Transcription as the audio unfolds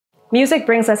Music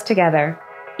brings us together,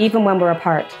 even when we're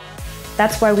apart.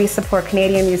 That's why we support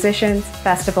Canadian musicians,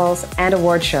 festivals, and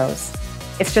award shows.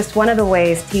 It's just one of the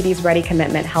ways TD's Ready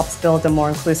commitment helps build a more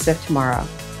inclusive tomorrow.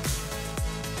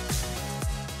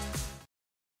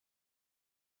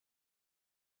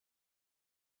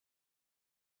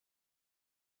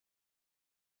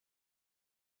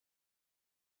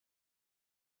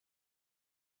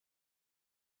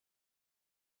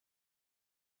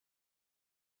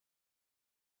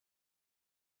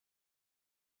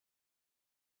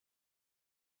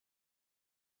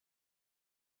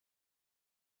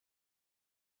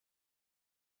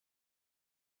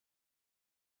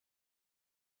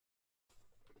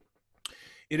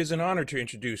 It is an honor to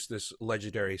introduce this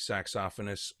legendary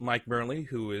saxophonist, Mike Murley,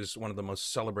 who is one of the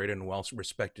most celebrated and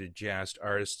well-respected jazz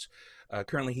artists.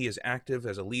 Currently, he is active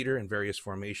as a leader in various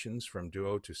formations, from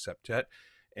duo to septet,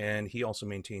 and he also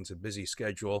maintains a busy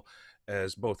schedule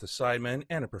as both a sideman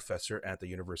and a professor at the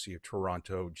University of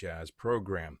Toronto Jazz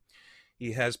Program.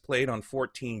 He has played on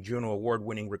 14 Juno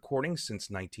Award-winning recordings since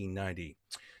 1990.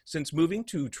 Since moving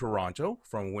to Toronto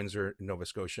from Windsor, Nova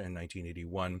Scotia in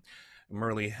 1981,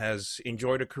 Murley has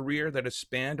enjoyed a career that has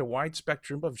spanned a wide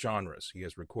spectrum of genres. He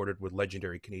has recorded with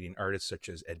legendary Canadian artists such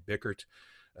as Ed Bickert,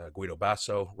 Guido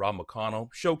Basso, Rob McConnell,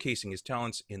 showcasing his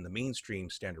talents in the mainstream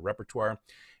standard repertoire.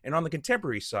 And on the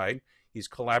contemporary side, he's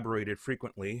collaborated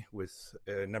frequently with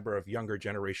a number of younger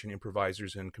generation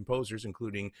improvisers and composers,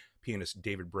 including pianist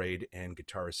David Braid and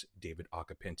guitarist David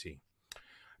Occhipinti.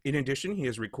 In addition, he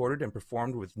has recorded and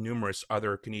performed with numerous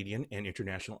other Canadian and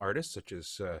international artists, such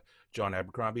as John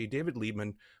Abercrombie, David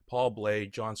Liebman, Paul Bley,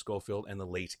 John Schofield, and the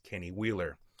late Kenny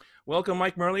Wheeler. Welcome,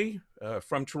 Mike Murley,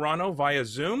 from Toronto via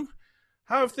Zoom.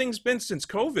 How have things been since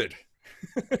COVID?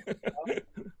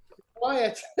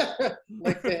 Quiet,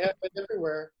 like they have been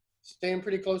everywhere. Staying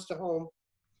pretty close to home.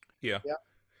 Yeah. Yeah.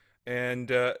 And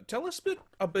tell us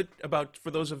a bit about, for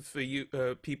those of you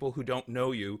people who don't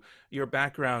know you, your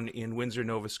background in Windsor,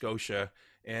 Nova Scotia,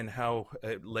 and how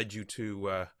it led you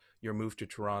to your move to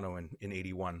Toronto in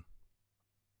 '81.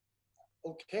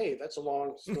 Okay, that's a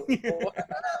long story.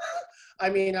 I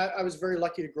mean, I was very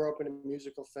lucky to grow up in a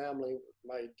musical family.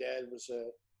 My dad was a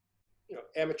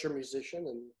amateur musician,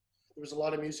 and there was a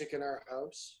lot of music in our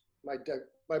house.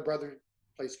 My brother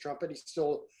plays trumpet. He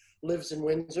still lives in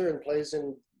Windsor and plays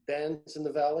in bands in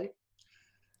the valley.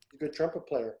 He's a good trumpet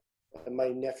player. And my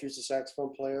nephew's a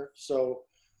saxophone player. So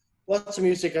lots of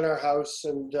music in our house.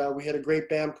 And we had a great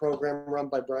band program run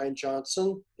by Brian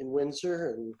Johnson in Windsor.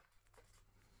 And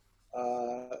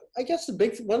I guess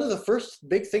one of the first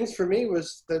big things for me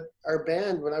was that our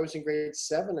band, when I was in grade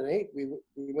 7 and 8,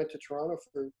 we went to Toronto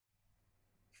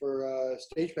for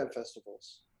stage band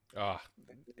festivals.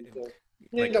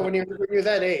 When you're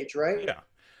that age, right? Yeah.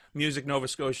 Music Nova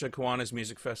Scotia, Kiwanis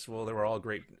Music Festival, they were all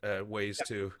great ways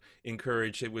to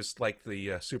encourage. It was like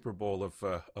the Super Bowl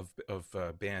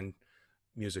of band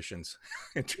musicians.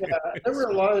 Yeah, there were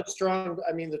a lot of strong,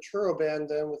 the Truro band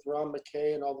then with Ron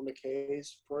McKay and all the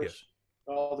McKays, of course, yes.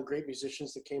 All the great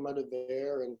musicians that came out of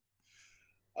there. And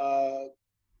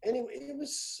anyway,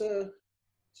 it's a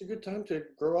good time to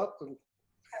grow up and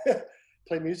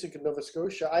play music in Nova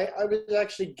Scotia. I was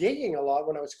actually gigging a lot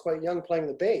when I was quite young, playing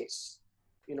the bass.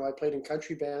 I played in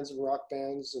country bands and rock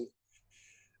bands, and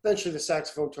eventually the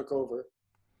saxophone took over.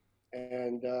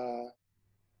 And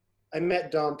I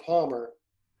met Don Palmer.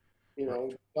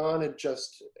 Don had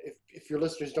just, if your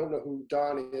listeners don't know who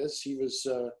Don is, he was,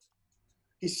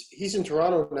 he's in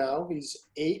Toronto now. He's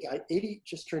 80,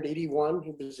 just turned 81.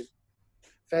 He was a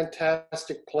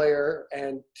fantastic player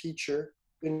and teacher,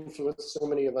 influenced so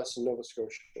many of us in Nova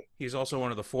Scotia. He's also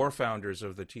one of the four-founders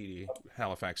of the TD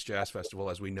Halifax Jazz Festival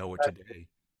as we know it today.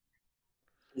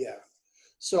 Yeah.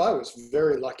 So I was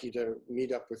very lucky to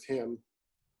meet up with him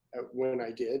when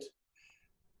I did.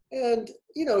 And,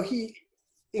 he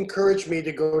encouraged me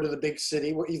to go to the big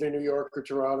city, either New York or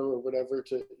Toronto or whatever,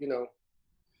 to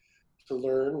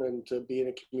learn and to be in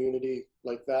a community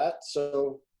like that.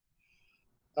 So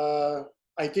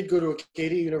I did go to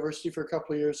Acadia University for a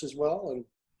couple of years as well, and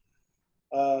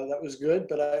that was good.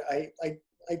 But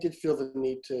I did feel the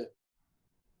need to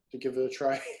give it a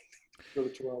try. Go to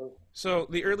Toronto. So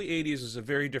the early '80s is a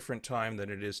very different time than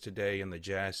it is today in the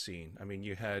jazz scene. I mean,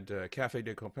 you had Café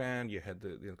de Copain, you had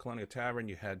the Colonial Tavern,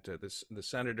 you had the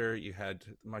Senator, you had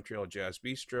Montreal Jazz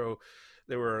Bistro.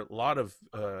 There were a lot of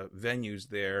venues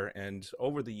there, and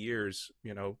over the years,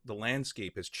 the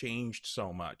landscape has changed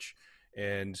so much.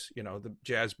 And the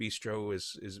Jazz Bistro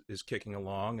is kicking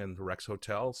along, and the Rex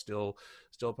Hotel still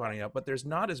popping up, but there's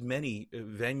not as many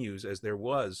venues as there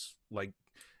was, like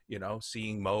you know,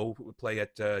 seeing Mo play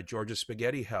at George's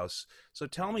Spaghetti House. So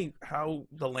tell me how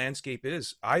the landscape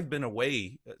is. I've been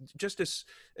away just as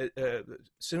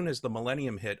soon as the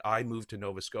millennium hit. I moved to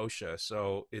Nova Scotia,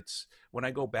 so it's when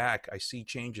I go back, I see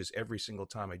changes every single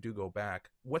time I do go back.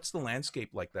 What's the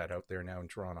landscape like that out there now in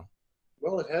Toronto?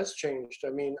 Well, it has changed. I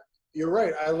mean, you're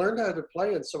right. I learned how to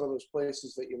play in some of those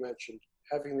places that you mentioned.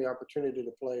 Having the opportunity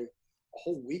to play a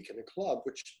whole week in a club,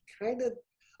 which kind of,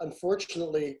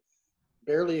 unfortunately,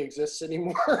 barely exists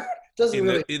anymore. Doesn't in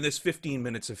really in this 15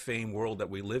 minutes of fame world that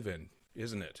we live in,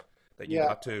 isn't it? That you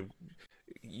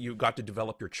got to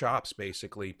develop your chops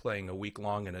basically playing a week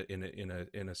long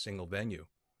in a single venue.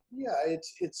 Yeah,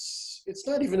 it's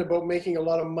not even about making a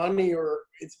lot of money, or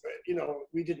it's, you know,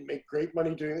 we didn't make great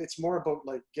money doing it. It's more about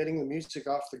like getting the music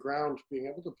off the ground, being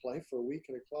able to play for a week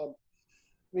in a club.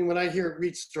 I mean, when I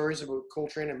read stories about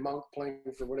Coltrane and Monk playing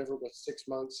for whatever it was, 6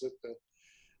 months at the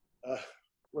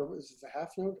where was it, the half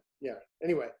note? Yeah.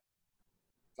 Anyway,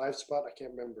 5 spot. I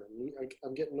can't remember.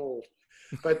 I'm getting old,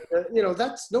 but you know,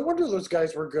 that's no wonder those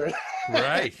guys were good.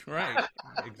 Right,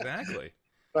 exactly.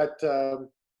 But no,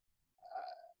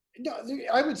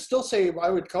 I would still say I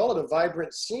would call it a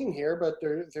vibrant scene here. But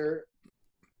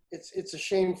it's a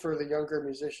shame for the younger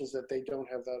musicians that they don't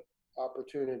have that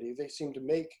opportunity. They seem to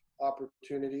make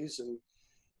opportunities, and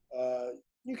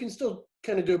you can still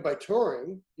kind of do it by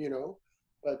touring, you know,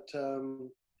 but.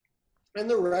 And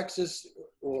the Rex is,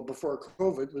 well, before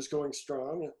COVID was going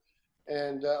strong.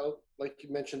 And like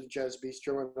you mentioned, the Jazz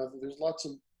Bistro and other, there's lots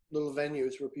of little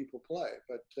venues where people play.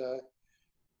 But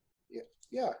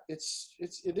yeah, it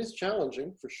is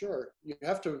challenging for sure. You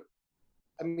have to,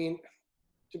 I mean,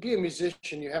 to be a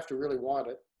musician, you have to really want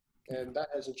it. And that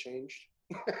hasn't changed.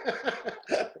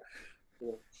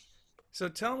 Yeah. So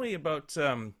tell me about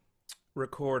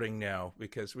recording now,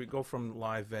 because we go from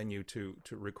live venue to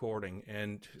recording,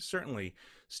 and certainly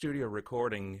studio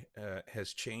recording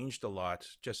has changed a lot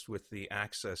just with the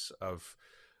access of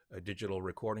digital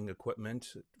recording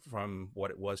equipment from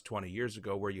what it was 20 years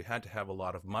ago, where you had to have a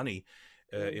lot of money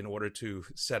in order to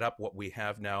set up what we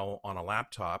have now on a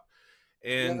laptop.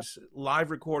 And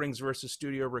live recordings versus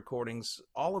studio recordings,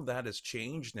 all of that has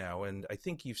changed now. And I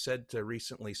think you've said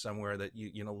recently somewhere that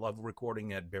you love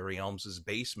recording at Barry Elms's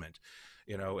basement,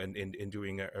 you know, and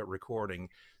doing a recording.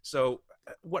 So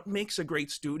what makes a great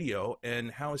studio,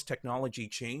 and how has technology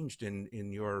changed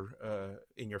in your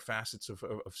facets of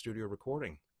studio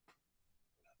recording?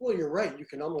 Well, you're right. You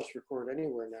can almost record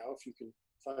anywhere now if you can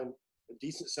find a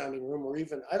decent sounding room, or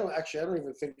even I don't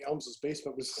even think Elms's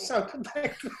basement was sounding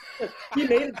back then. He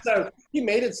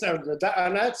made it sound good.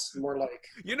 And that's more like,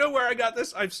 you know where I got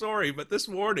this? I'm sorry, but this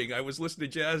morning I was listening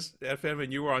to Jazz FM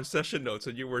and you were on session notes,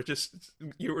 and you were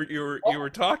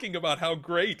talking about how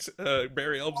great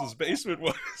Barry Elms's basement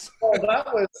was. Well,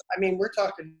 that was, I mean, we're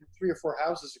talking 3 or 4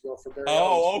 houses ago for Barry Elms.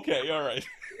 Oh, okay, all right.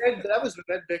 That was with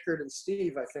Ed Bickert and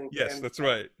Steve, I think. Yes, and that's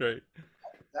right.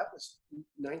 that was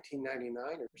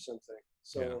 1999 or something.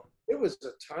 So It was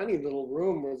a tiny little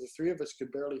room where the 3 of us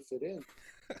could barely fit in.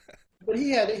 But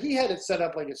he had it set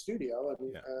up like a studio.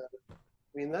 And,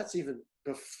 I mean, that's even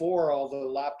before all the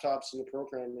laptops and the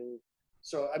programming.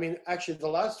 So, I mean, actually, the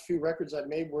last few records I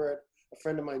made were at a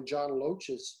friend of mine, John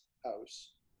Loach's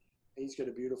house. He's got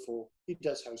he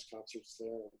does house concerts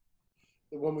there.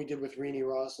 The one we did with Renee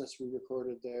Rosnes, we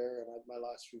recorded there, and I had my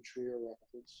last few trio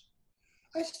records.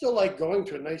 I still like going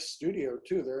to a nice studio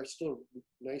too. There are still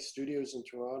nice studios in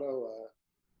Toronto,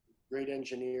 great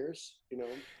engineers, you know.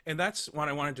 And that's what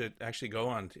I wanted to actually go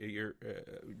on. You're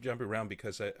jumping around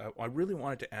because I really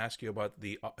wanted to ask you about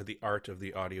the art of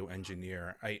the audio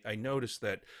engineer. I noticed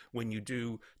that when you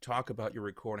do talk about your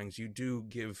recordings, you do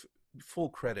give full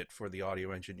credit for the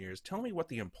audio engineers. Tell me what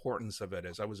the importance of it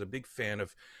is. I was a big fan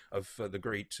of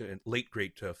the late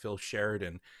great Phil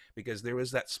Sheridan, because there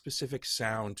was that specific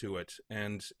sound to it,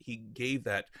 and he gave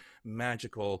that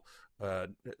magical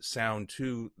sound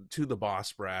to the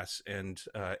Boss Brass and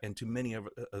to many of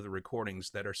the recordings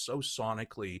that are so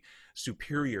sonically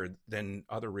superior than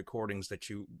other recordings that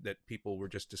people were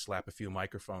just to slap a few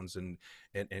microphones and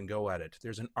go at it.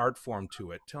 There's an art form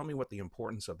to it. Tell me what the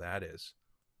importance of that is.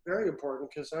 Very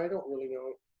important, because I don't really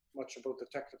know much about the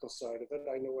technical side of it.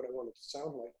 I know what I want it to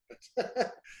sound like,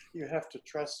 but you have to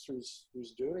trust who's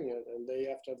doing it, and they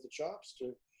have to have the chops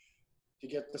to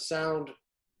get the sound,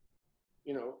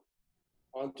 you know,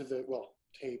 onto the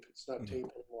tape. It's not tape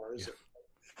anymore, is it?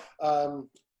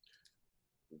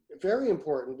 Very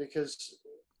important, because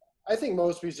I think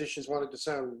most musicians want it to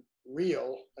sound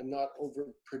real and not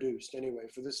overproduced anyway,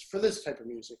 for this type of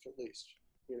music at least,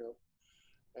 you know.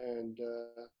 And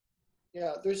there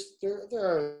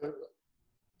are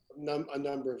a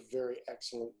number of very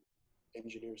excellent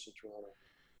engineers in Toronto.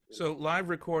 So live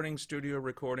recording, studio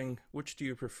recording, which do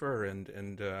you prefer?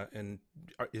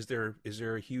 Is there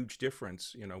a huge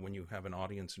difference, when you have an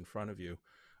audience in front of you,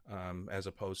 as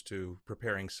opposed to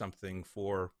preparing something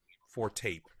for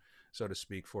tape, so to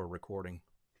speak, for recording?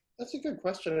 That's a good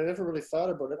question. I never really thought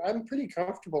about it. I'm pretty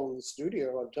comfortable in the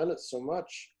studio. I've done it so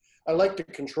much. I like the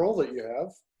control that you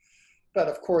have. But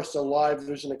of course,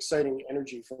 there's an exciting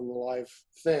energy from the live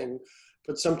thing.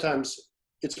 But sometimes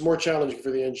it's more challenging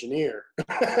for the engineer.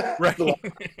 Right. the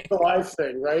live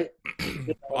thing, right?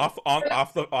 Off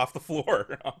the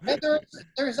floor. And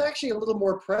there's actually a little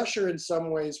more pressure in some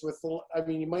ways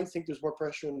you might think there's more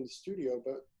pressure in the studio,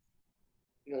 but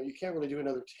you can't really do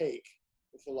another take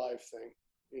with the live thing.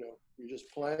 You're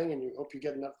just playing and you hope you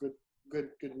get enough good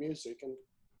music, and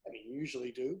you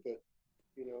usually do, but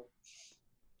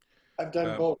I've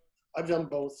done both.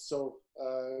 So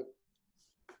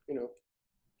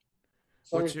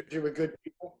as long as you're with good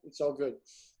people, it's all good.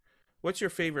 What's your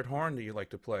favorite horn that you like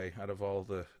to play out of all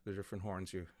the different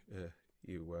horns you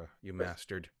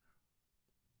mastered?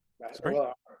 Sorry?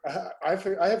 Well, I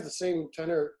have the same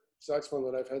tenor saxophone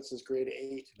that I've had since grade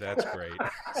 8. That's great.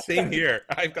 Same here.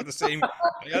 I got the same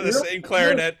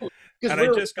clarinet, and I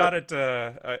just got it.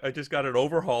 I just got it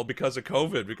overhauled because of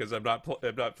COVID, because I'm not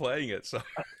playing it. So.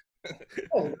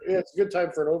 Oh, yeah, it's a good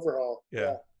time for an overhaul.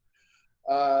 Yeah.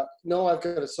 No, I've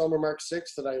got a Selmer Mark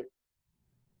 6 that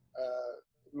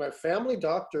my family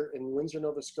doctor in Windsor,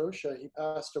 Nova Scotia, he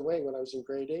passed away when I was in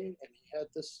grade 8, and he had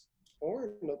this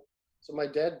horn. So my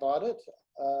dad bought it.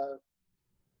 I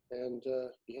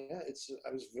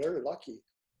was very lucky,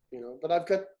 but I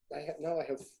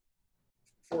have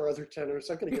 4 other tenors.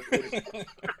 I'm going to get rid of it.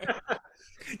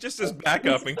 Just as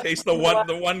backup in case the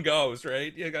one goes,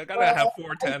 right? You got to have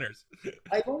 4 tenors.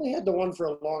 I've only had the one for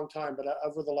a long time, but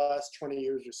over the last 20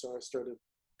 years or so, I started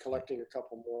collecting a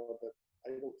couple more, but I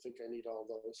don't think I need all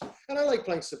those. And I like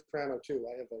playing soprano too.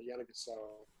 I have a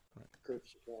Yanagisawa curved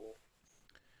soprano.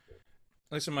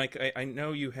 Listen, Mike, I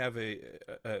know you have a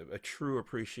true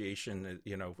appreciation,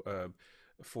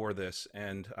 for this,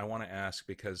 and I want to ask,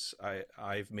 because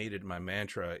I've made it my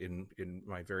mantra in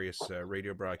my various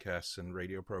radio broadcasts and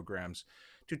radio programs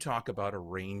to talk about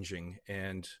arranging,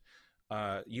 and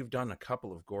you've done a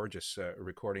couple of gorgeous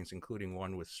recordings, including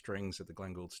one with strings at the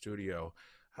Glen Gould studio.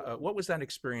 What was that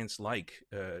experience like,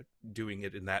 doing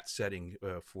it in that setting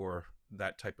for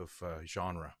that type of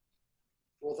genre?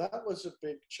 Well, that was a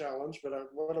big challenge, but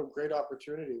what a great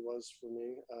opportunity was for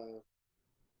me.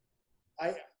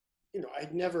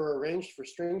 I'd never arranged for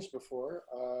strings before.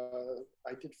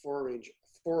 I did 4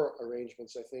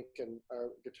 arrangements, I think, and our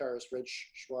guitarist, Reg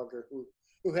Schwager,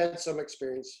 who had some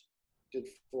experience, did the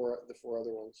 4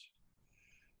 other ones.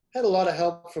 Had a lot of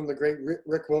help from the great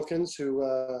Rick Wilkins, who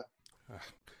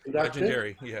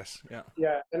legendary, yes, yeah.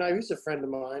 Yeah, and he's a friend of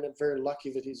mine. I'm very lucky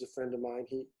that he's a friend of mine.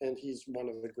 He's one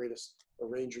of the greatest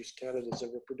arrangers Canada's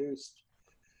ever produced.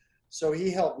 So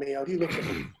he helped me out. He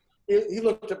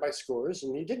looked at my scores,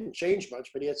 and he didn't change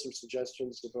much, but he had some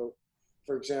suggestions about,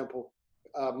 for example,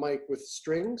 Mike, with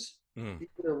strings, you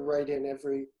could write in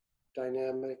every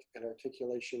dynamic and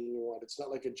articulation you want. It's not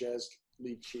like a jazz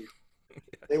lead sheet.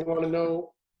 They want to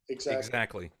know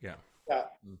exactly. Yeah. Yeah.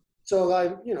 So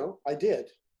I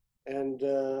did, and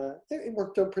it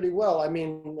worked out pretty well.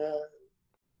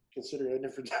 Considering I'd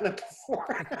never done it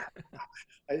before,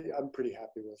 I'm pretty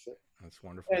happy with it. That's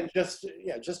wonderful. And just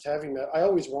having that, I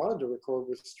always wanted to record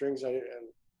with strings, and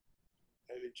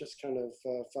it just kind of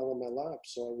fell in my lap.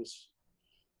 So it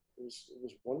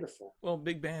was wonderful. Well,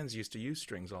 big bands used to use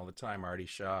strings all the time. Artie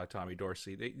Shaw, Tommy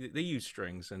Dorsey, they use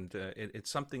strings, and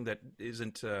it's something that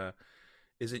isn't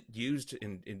used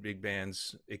in big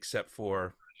bands, except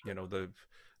for the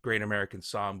Great American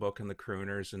Songbook and the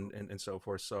crooners and so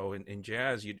forth. So in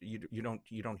jazz, you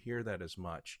don't hear that as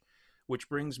much, which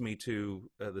brings me to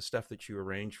the stuff that you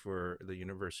arranged for the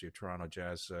University of Toronto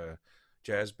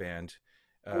Jazz Band,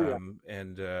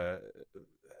 and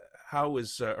how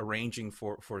is arranging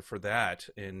for that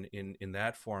in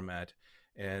that format?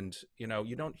 And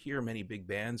you don't hear many big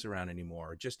bands around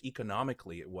anymore. Just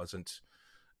economically,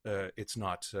 it's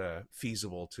not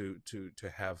feasible to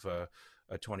have a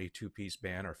 22-piece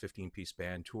band or 15-piece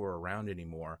band tour around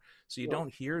anymore. So you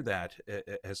don't hear that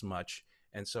as much.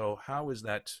 And so how is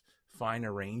that fine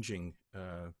arranging?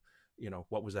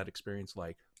 What was that experience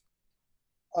like?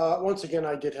 Once again,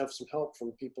 I did have some help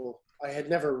from people. I had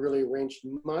never really arranged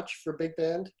much for big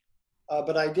band,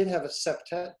 but I did have a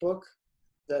septet book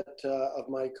of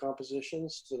my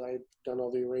compositions that I had done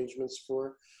all the arrangements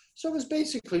for. So it was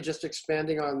basically just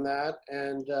expanding on that,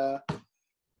 and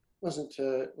wasn't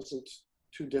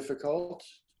too difficult.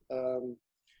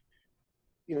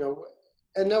 you know,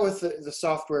 and now with the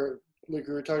software, like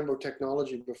we were talking about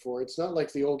technology before, it's not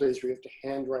like the old days where you have to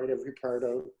handwrite every part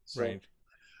out. So, Right.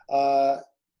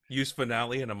 Use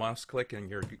Finale and a mouse click and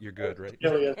you're good, right?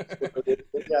 Yeah.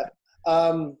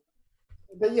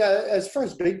 But yeah, as far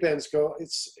as big bands go,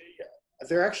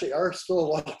 there actually are still a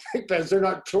lot of big bands. They're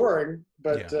not touring,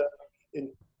 but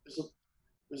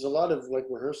there's a lot of like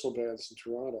rehearsal bands in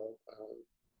Toronto.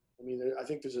 I mean, I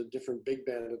think there's a different big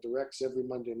band at the Rex every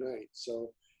Monday night.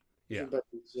 So yeah,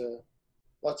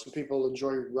 lots of people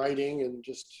enjoy writing and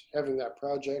just having that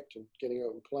project and getting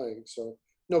out and playing. So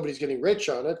nobody's getting rich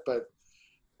on it, but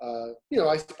you know,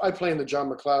 I play in the John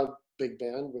McLeod big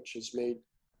band, which is made.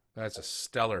 That's a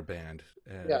stellar band.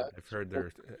 Yeah, I've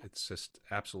heard it's just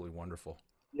absolutely wonderful.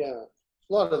 Yeah,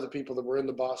 a lot of the people that were in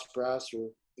the Boss Brass or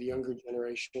the younger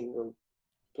generation or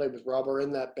played with Rob are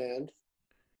in that band.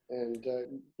 And,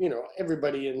 you know,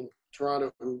 everybody in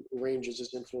Toronto who arranges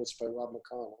is influenced by Rob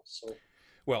McConnell. So,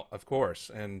 well, of course.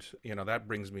 And, you know, that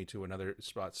brings me to another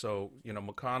spot. So, you know,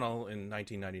 McConnell in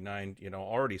 1999, you know,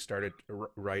 already started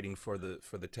writing for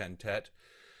the Tentet.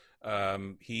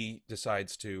 He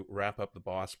decides to wrap up the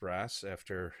Boss Brass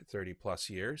after 30 plus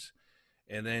years.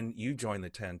 And then you joined the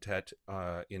Tentet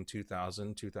in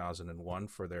 2001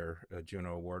 for their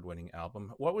Juno Award-winning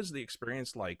album. What was the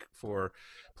experience like for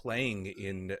playing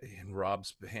in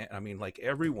Rob's band? I mean, like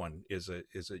everyone is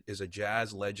a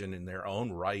jazz legend in their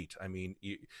own right. I mean,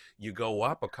 you go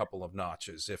up a couple of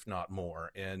notches, if not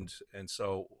more. And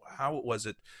so, how was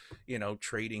it, you know,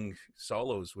 trading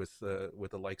solos with the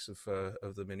likes of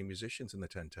the many musicians in the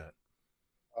Tentet?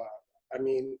 I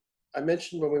mean, I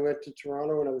mentioned when we went to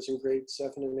Toronto when I was in grade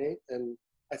 7 and 8, and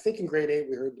I think in grade 8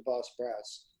 we heard the Boss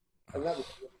Brass, and that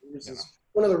was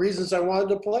one of the reasons I wanted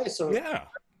to play. So yeah,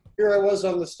 here I was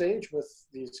on the stage with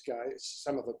these guys,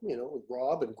 some of them, you know, with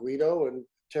Rob and Guido and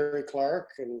Terry Clark,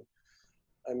 and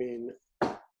I mean,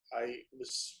 it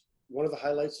was one of the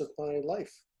highlights of my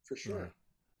life for sure.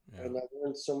 Yeah. And I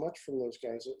learned so much from those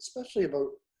guys, especially about.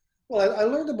 Well, I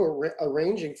learned about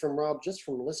arranging from Rob just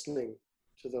from listening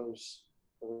to those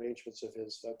arrangements of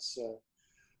his. That's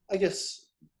I guess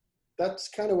that's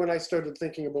kind of when I started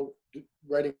thinking about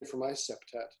writing for my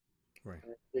septet. Right.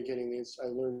 Getting these, I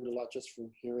learned a lot just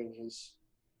from hearing his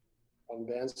on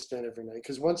bandstand every night.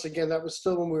 Because once again, that was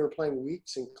still when we were playing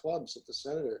weeks in clubs at the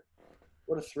Senator.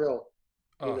 What a thrill!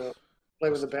 You know, play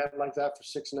with a band like that for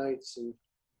 6 nights.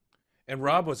 And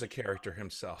Rob was a character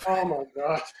himself. Oh my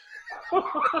God.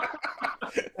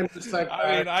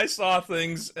 I mean, I saw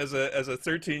things as a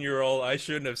 13-year-old I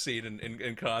shouldn't have seen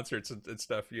in concerts and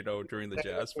stuff, you know, during the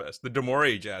Jazz Fest, the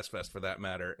Demore Jazz Fest for that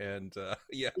matter. And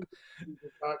yeah, he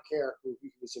did not care who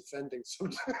he was offending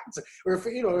sometimes, or if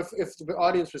you know if the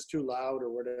audience was too loud or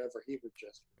whatever, he would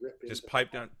just rip in. Just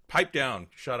pipe down,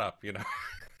 shut up, you know.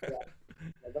 Yeah,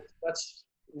 that's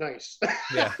nice.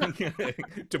 Yeah,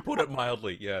 to put it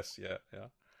mildly, yes, yeah.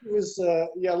 He was a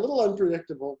little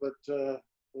unpredictable, but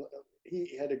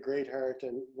he had a great heart,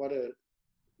 and what a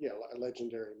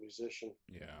legendary musician.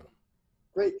 Yeah,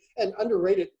 great and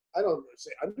underrated. I don't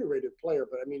say underrated player,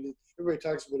 but I mean everybody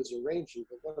talks about his arranging,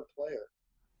 but what a player!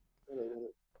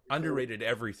 Underrated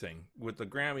everything with the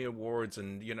Grammy Awards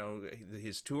and you know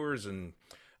his tours and.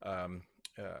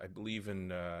 I believe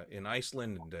in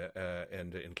Iceland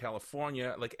and in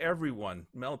California, like everyone.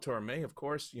 Mel Torme, of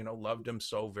course, you know, loved him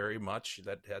so very much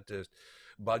that had to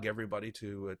bug everybody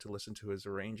to listen to his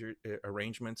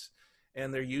arrangements.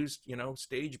 And they're used, you know,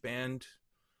 stage band,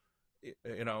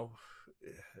 you know,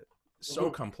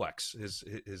 so complex his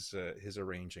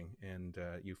arranging, and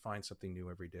you find something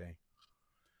new every day.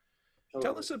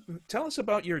 Tell us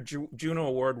about your Juno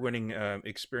Award-winning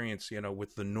experience, you know,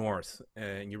 with the North.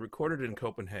 And you recorded it in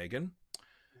Copenhagen,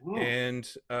 and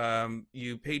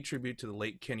you paid tribute to the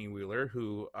late Kenny Wheeler,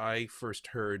 who I first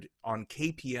heard on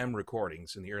KPM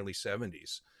recordings in the early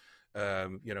 70s.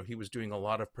 You know, he was doing a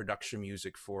lot of production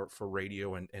music for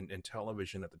radio and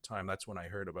television at the time. That's when I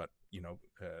heard about, you know,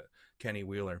 Kenny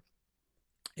Wheeler.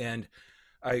 And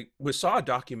I saw a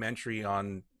documentary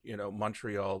on, you know,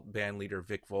 Montreal band leader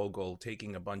Vic Vogel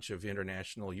taking a bunch of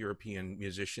international European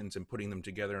musicians and putting them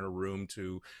together in a room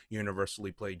to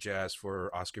universally play jazz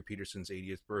for Oscar Peterson's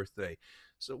 80th birthday.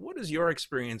 So what is your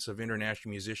experience of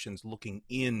international musicians looking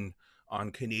in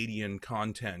on Canadian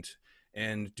content,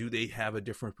 and do they have a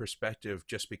different perspective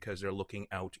just because they're looking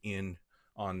out in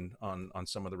on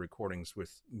some of the recordings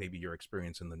with maybe your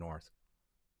experience in the North?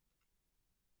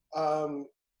 The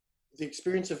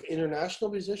experience of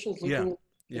international musicians looking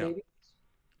Yeah.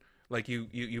 Like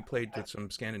you played with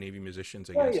some Scandinavian musicians,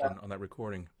 I guess, on that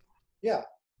recording. Yeah.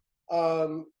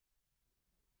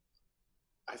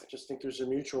 I just think there's a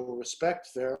mutual respect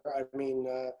there. I mean,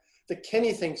 the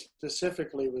Kenny thing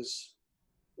specifically was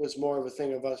more of a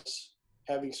thing of us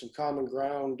having some common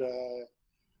ground,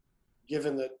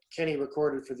 given that Kenny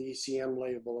recorded for the ECM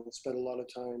label and spent a lot of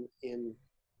time in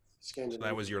Scandinavia. So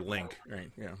that was your link,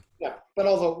 right? Yeah. Yeah, but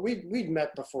although we'd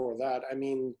met before that, I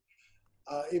mean,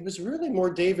 it was really more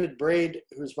David Braid,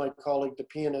 who's my colleague, the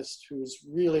pianist, who's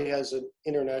really has an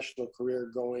international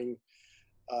career going.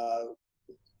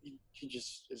 He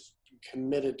just is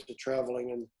committed to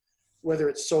traveling, and whether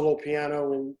it's solo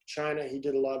piano in China, he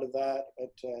did a lot of that,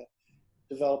 but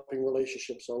developing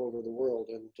relationships all over the world.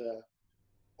 And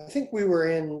I think we were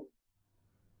in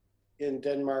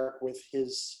Denmark with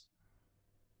his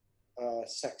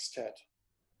sextet,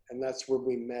 and that's where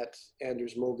we met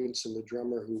Anders Mogensen, the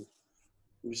drummer who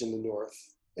was in the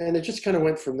north, and it just kind of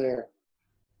went from there.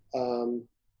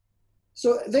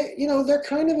 So they, they're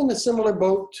kind of in a similar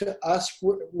boat to us.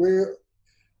 We're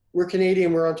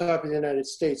Canadian. We're on top of the United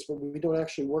States, but we don't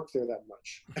actually work there that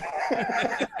much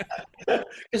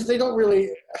because they don't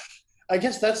really. I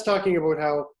guess that's talking about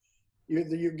how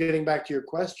you're getting back to your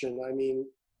question. I mean,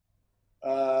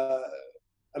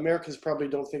 Americans probably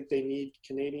don't think they need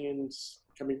Canadians.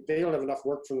 I mean, they don't have enough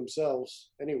work for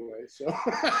themselves anyway. So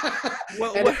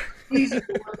Well,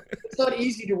 it's not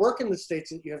easy to work in the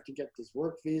States. You have to get this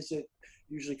work visa. It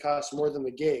usually costs more than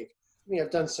the gig. I mean, I've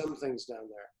done some things down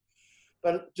there.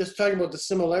 But just talking about the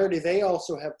similarity, they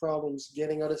also have problems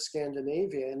getting out of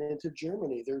Scandinavia and into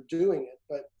Germany. They're doing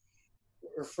it,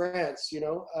 or France,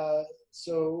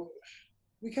 So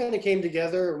we kind of came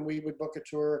together, and we would book a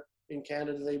tour in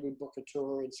Canada. They would book a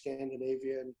tour in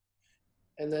Scandinavia,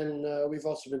 and then we've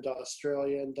also been to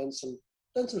Australia and done some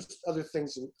other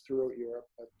things throughout Europe.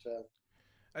 But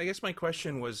I guess my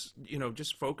question was,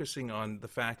 just focusing on the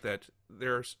fact that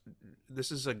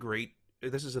this is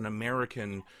an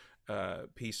American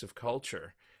piece of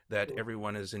culture that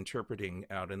everyone is interpreting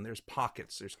out, and there's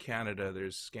pockets. There's Canada,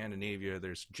 there's Scandinavia,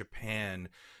 there's Japan,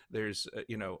 there's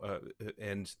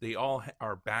and they all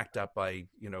are backed up by,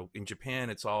 in Japan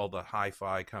it's all the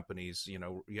hi-fi companies.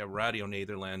 You have Radio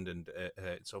Nederland and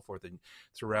so forth, and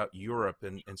throughout Europe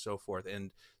and so forth.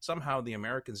 And somehow the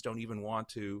Americans don't even want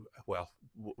to, well,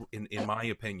 in my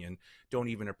opinion, don't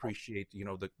even appreciate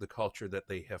the culture that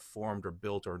they have formed or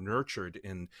built or nurtured.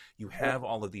 And you have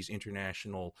all of these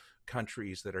international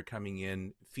countries that are coming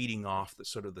in, feeding off the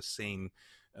sort of the same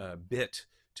bit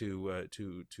to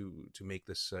make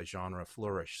this genre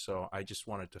flourish. So I just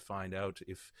wanted to find out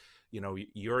if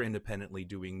you're independently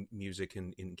doing music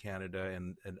in Canada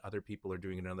and other people are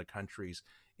doing it in other countries,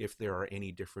 if there are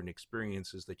any different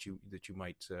experiences that you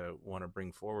might want to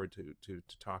bring forward to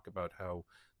talk about how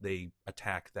they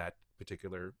attack that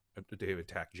particular they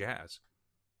attack jazz.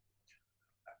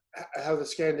 How the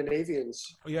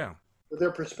Scandinavians, yeah,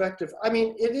 their perspective. I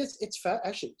mean, it's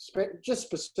actually just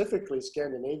specifically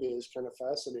Scandinavia is kind of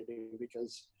fascinating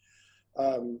because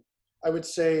I would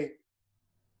say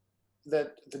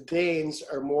that the Danes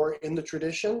are more in the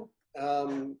tradition.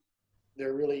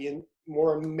 They're really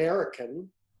more American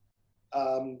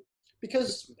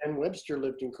because Ben Webster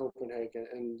lived in Copenhagen,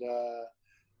 and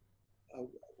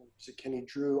Kenny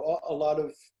Drew. A lot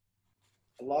of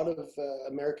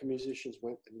American musicians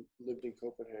went and lived in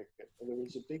Copenhagen, and there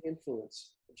was a big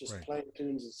influence of just playing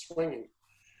tunes and swinging,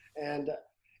 and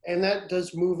that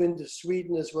does move into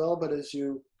Sweden as well. But as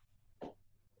you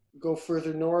go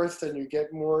further north and you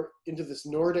get more into this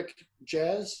Nordic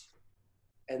jazz,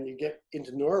 and you get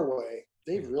into Norway,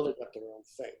 they've really got their own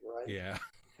thing, right? Yeah,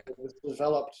 it was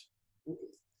developed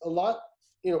a lot,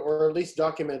 or at least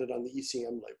documented on the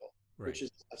ECM label, which is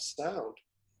a sound,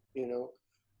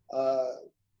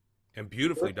 and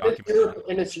beautifully documented.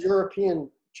 And it's European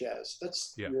jazz.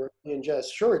 That's European jazz.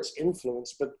 Sure, it's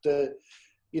influenced, but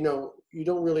you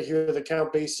don't really hear the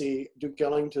Count Basie, Duke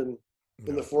Ellington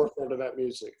in the forefront of that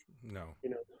music. No.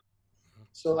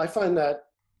 So I find that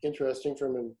interesting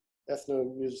from an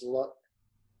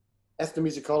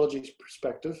ethnomusicology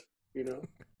perspective,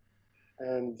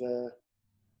 and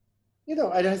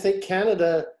I think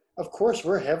Canada, of course,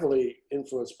 we're heavily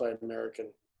influenced by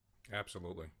American.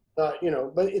 Absolutely. But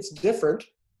it's different.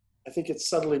 I think it's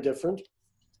subtly different.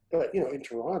 But, in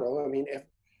Toronto, I mean,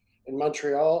 in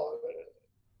Montreal,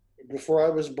 before I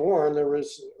was born, there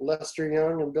was Lester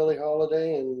Young and Billie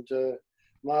Holiday and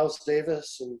Miles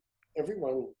Davis, and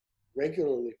everyone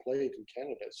regularly played in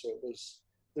Canada. So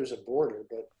there's a border,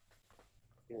 but,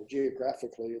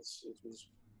 geographically, it was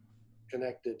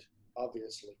connected,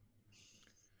 obviously.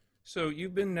 So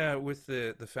you've been with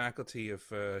the faculty of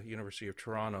University of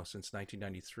Toronto since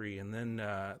 1993, and then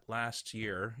last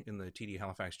year in the TD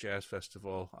Halifax Jazz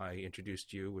Festival, I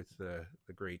introduced you with the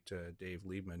great Dave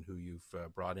Liebman, who you've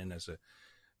brought in as a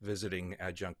visiting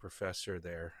adjunct professor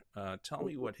there. Tell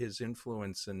me what his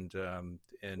influence and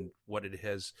what it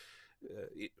has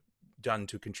done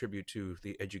to contribute to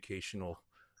the educational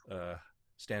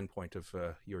standpoint of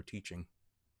your teaching.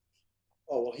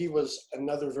 Oh, well, he was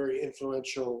another very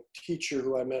influential teacher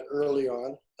who I met early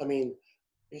on. I mean,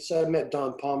 he said I met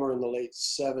Don Palmer in the late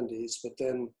 70s, but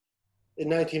then in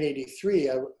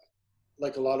 1983,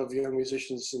 like a lot of young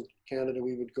musicians in Canada,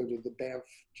 we would go to the Banff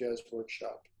Jazz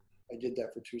Workshop. I did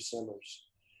that for 2 summers.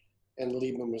 And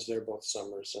Liebman was there both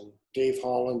summers. And Dave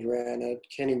Holland ran it.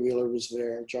 Kenny Wheeler was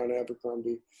there, John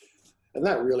Abercrombie. And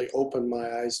that really opened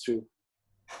my eyes to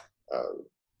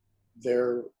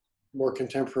their more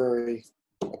contemporary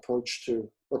approach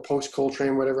to, or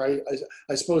post-Coltrane, whatever.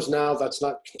 I suppose now that's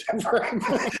not contemporary.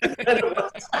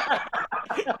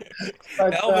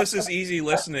 But, Elvis is easy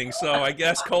listening, so I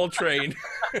guess Coltrane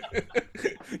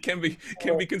can be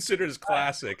considered as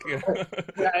classic.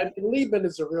 Yeah, and Liebman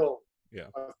is a real Yeah.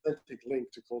 authentic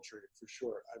link to Coltrane for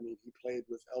sure. I mean, he played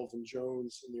with Elvin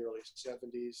Jones in the early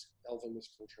 70s. Elvin was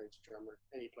Coltrane's drummer,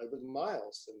 and he played with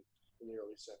Miles in the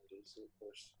early 70s. And of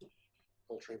course,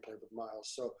 Coltrane played with Miles.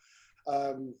 So,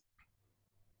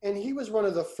 and he was one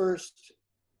of the first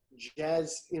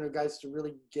jazz, guys to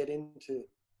really get into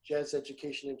jazz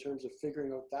education in terms of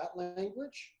figuring out that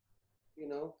language,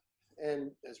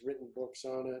 and has written books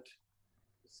on it.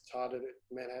 He's taught it at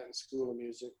Manhattan School of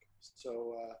Music.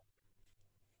 So,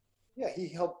 yeah, he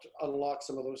helped unlock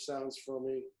some of those sounds for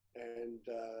me, and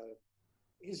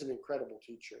he's an incredible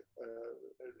teacher,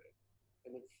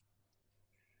 and an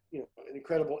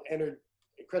incredible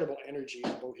energy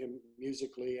about him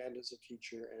musically and as a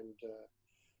teacher. And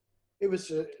it was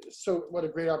what a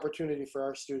great opportunity for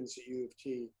our students at U of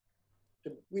T.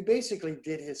 We basically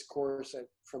did his course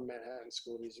from Manhattan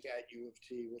School of Music at U of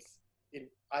T.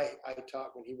 I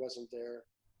taught when he wasn't there,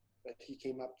 but he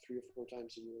came up 3 or 4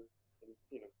 times a year. And,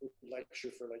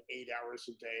 lecture for like 8 hours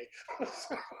a day.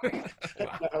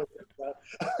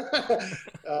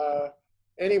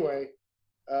 Anyway,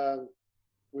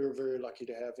 we were very lucky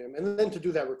to have him, and then to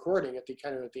do that recording at the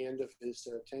end of his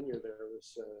tenure there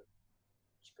was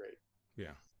great.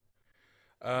 Yeah.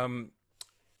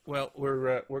 Well,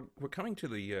 we're coming to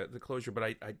the closure, but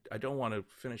I don't want to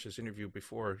finish this interview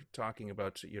before talking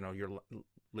about your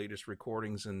latest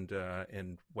recordings and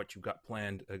what you've got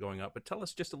planned going up. But tell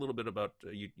us just a little bit about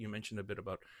you mentioned a bit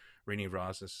about Rainey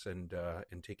Rosas and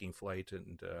taking flight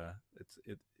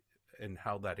and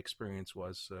how that experience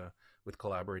was with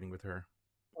collaborating with her.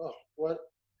 Oh,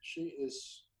 she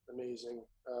is amazing.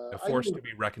 A force to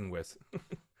be reckoned with.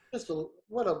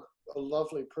 What a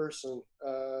lovely person,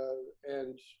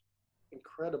 and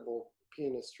incredible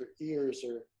pianist. Her ears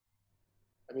are,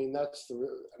 that's the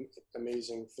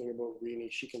amazing thing about Renee.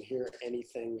 She can hear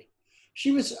anything.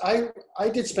 I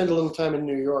did spend a little time in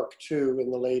New York too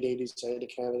in the late 80s. I had a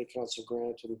Canada Council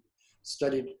grant and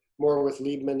studied more with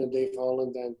Liebman and Dave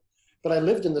Holland then. But I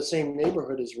lived in the same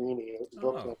neighborhood as Renee,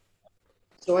 Brooklyn.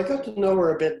 So I got to know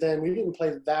her a bit then. We didn't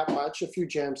play that much, a few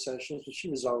jam sessions, but she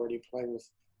was already playing with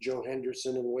Joe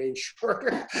Henderson and Wayne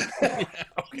Shorter. Yeah,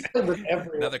 okay. Played with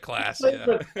everyone. Another class,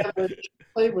 She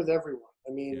played with everyone.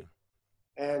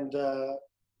 And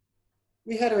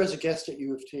we had her as a guest at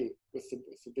U of T with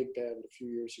the big band a few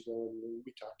years ago, and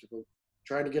we talked about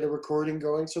trying to get a recording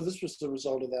going. So this was the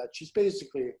result of that. She's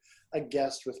basically a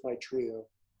guest with my trio,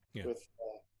 with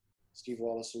Steve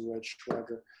Wallace and Red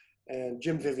Schwager. And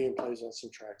Jim Vivian plays on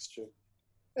some tracks too.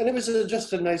 And it was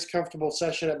just a nice, comfortable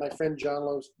session at my friend John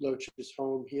Loach's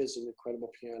home. He has an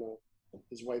incredible piano.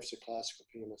 His wife's a classical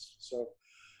pianist. So,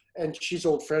 and she's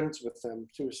old friends with them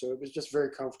too. So it was just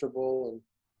very comfortable. And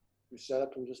we set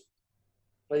up and just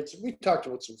played. We talked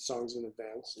about some songs in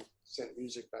advance and sent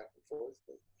music back and forth.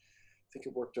 But I think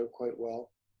it worked out quite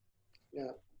well.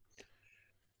 Yeah.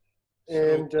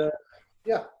 And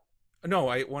yeah. No,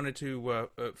 I wanted to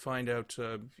find out,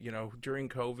 during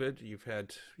COVID, you've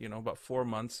had, about 4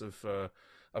 months of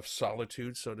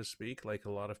solitude, so to speak, like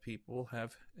a lot of people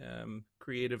have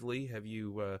creatively.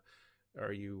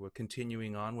 Are you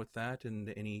continuing on with that,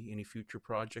 and any future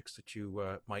projects that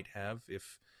you might have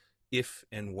if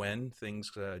and when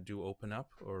things do open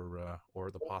up, or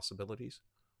the possibilities?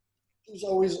 There's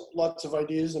always lots of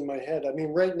ideas in my head.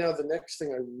 Right now, the next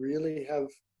thing I really have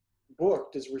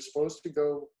booked is we're supposed to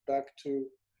go back to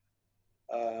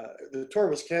the tour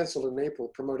was canceled in April,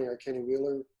 promoting our Kenny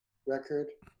Wheeler record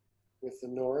with the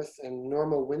North, and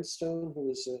Norma Winstone, who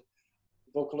is a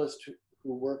vocalist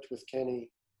who worked with Kenny,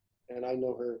 and I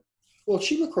know her. Well,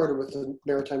 she recorded with the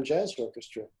Maritime Jazz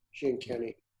Orchestra, she and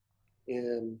Kenny,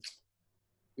 and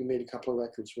we made a couple of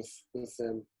records with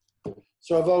them.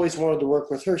 So I've always wanted to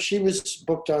work with her. She was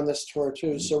booked on this tour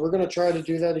too, so we're going to try to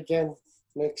do that again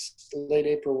next late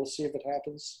April. We'll see if it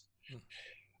happens.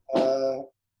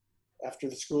 After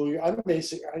the school year, I'm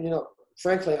basically,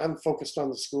 frankly, I'm focused on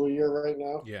the school year right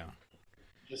now. Yeah.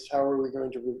 Just how are we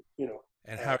going to,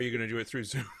 And how are you going to do it through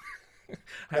Zoom?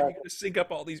 How are you going to sync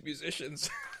up all these musicians?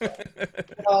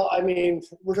 Well, I mean,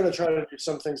 we're going to try to do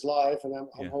some things live, and I'm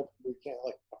hoping we can,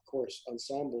 like, of course,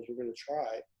 ensembles, we're going to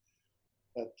try.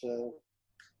 But,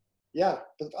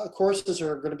 but courses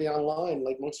are going to be online,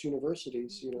 like most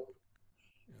universities,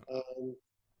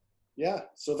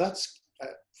 so that's,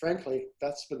 frankly,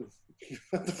 that's been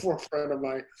at the forefront of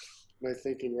my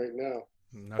thinking right now.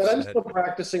 But I'm still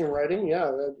practicing writing,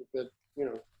 but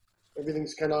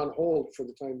everything's kind of on hold for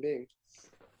the time being.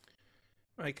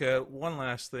 Mike, one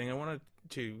last thing. I wanted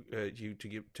to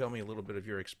tell me a little bit of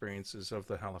your experiences of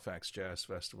the Halifax Jazz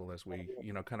Festival as we,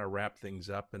 kind of wrap things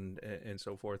up and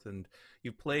so forth. And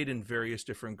you played in various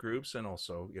different groups, and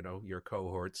also, your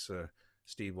cohorts,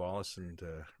 Steve Wallace and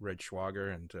Red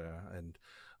Schwager and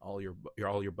all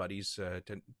your buddies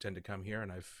tend to come here,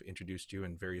 and I've introduced you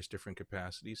in various different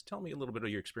capacities. Tell me a little bit of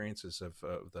your experiences of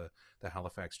the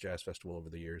Halifax Jazz Festival over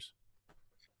the years.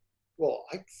 Well,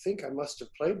 I think I must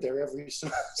have played there every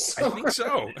summer. I think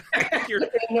so.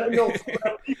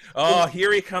 Oh,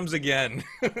 here he comes again.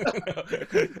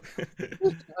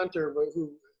 Hunter,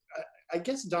 who I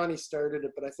guess Donnie started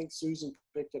it, but I think Susan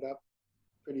picked it up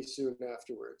pretty soon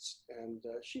afterwards. And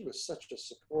she was such a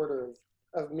supporter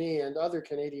of me and other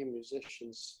Canadian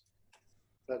musicians.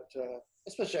 But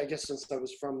especially, I guess, since I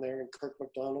was from there, and Kirk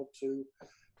MacDonald too.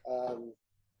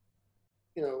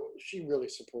 She really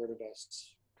supported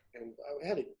us. And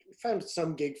I found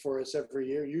some gig for us every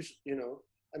year. I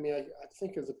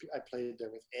think of I played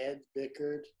there with Ed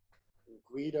Bickert and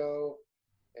Guido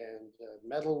and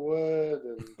Metalwood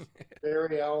and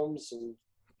Barry Elms and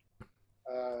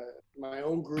my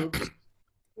own group.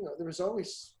 There was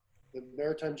always the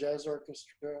Maritime Jazz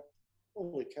Orchestra.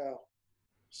 Holy cow.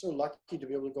 So lucky to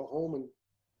be able to go home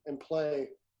and play.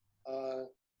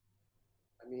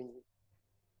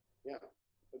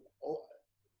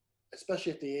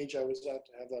 Especially at the age I was at,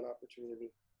 to have that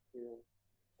opportunity.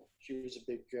 She was a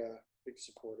big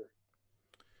supporter.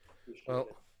 Well,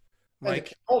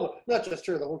 Mike, not just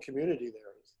her, the whole community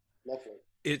there is lovely.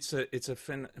 It's a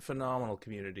phenomenal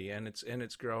community, and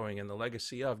it's growing, and the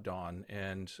legacy of Don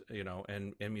and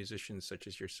and musicians such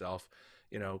as yourself,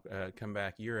 come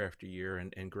back year after year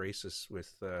and grace us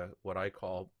with what I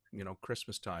call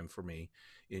Christmas time for me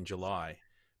in July.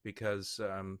 Because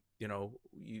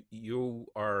you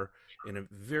are in a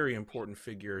very important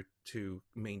figure to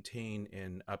maintain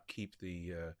and upkeep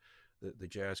the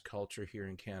jazz culture here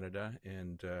in Canada,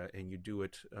 and you do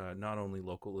it not only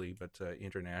locally but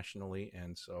internationally.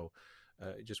 And so,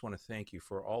 I just want to thank you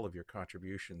for all of your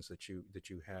contributions that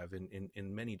you have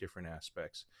in many different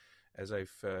aspects. As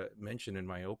I've mentioned in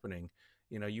my opening,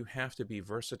 you have to be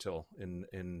versatile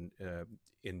in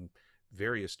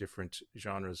various different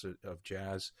genres of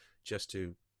jazz just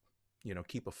to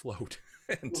keep afloat.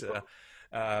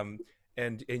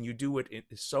 And you do it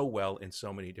so well in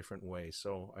so many different ways.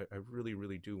 So I really,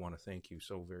 really do want to thank you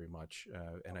so very much.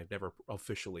 And I've never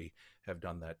officially have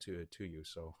done that to you,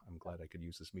 so I'm glad I could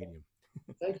use this medium.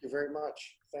 Thank you very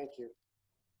much. Thank you.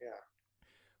 Yeah.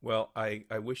 Well, I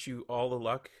wish you all the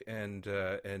luck and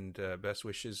best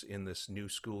wishes in this new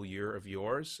school year of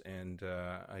yours. And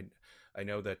I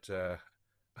know that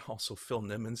also Phil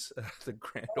Nimmons, the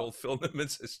grand old Phil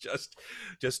Nimmons, has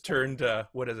just turned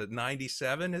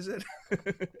 97? Is it?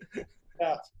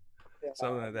 Yeah.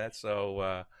 Something like that.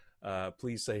 So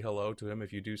please say hello to him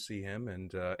if you do see him,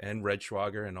 and Red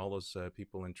Schwager and all those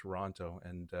people in Toronto.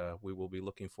 And we will be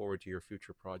looking forward to your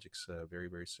future projects very,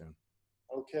 very soon.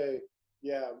 Okay.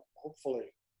 Yeah.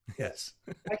 Hopefully. Yes.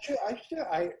 Actually, I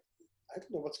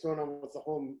don't know what's going on with the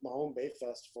Mahone Bay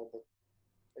Festival, but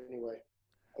anyway,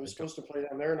 I was supposed to play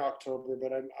down there in October,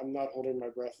 but I'm not holding my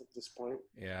breath at this point.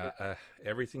 Yeah,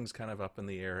 everything's kind of up in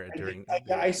the air during.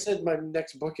 I said my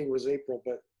next booking was April,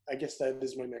 but I guess that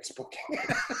is my next booking.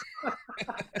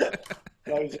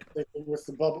 I was thinking with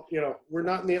the bubble, we're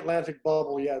not in the Atlantic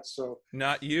bubble yet, so.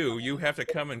 Not you. You have to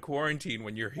come and quarantine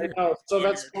when you're here. I know, so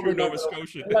that's true Nova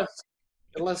Scotia.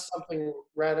 Unless something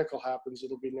radical happens,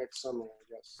 it'll be next summer,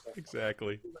 I guess. So.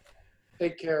 Exactly.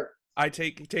 Take care.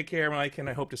 Take care, Mike, and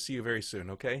I hope to see you very soon.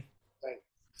 Okay. Thanks.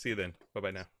 See you then. Bye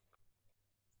bye now.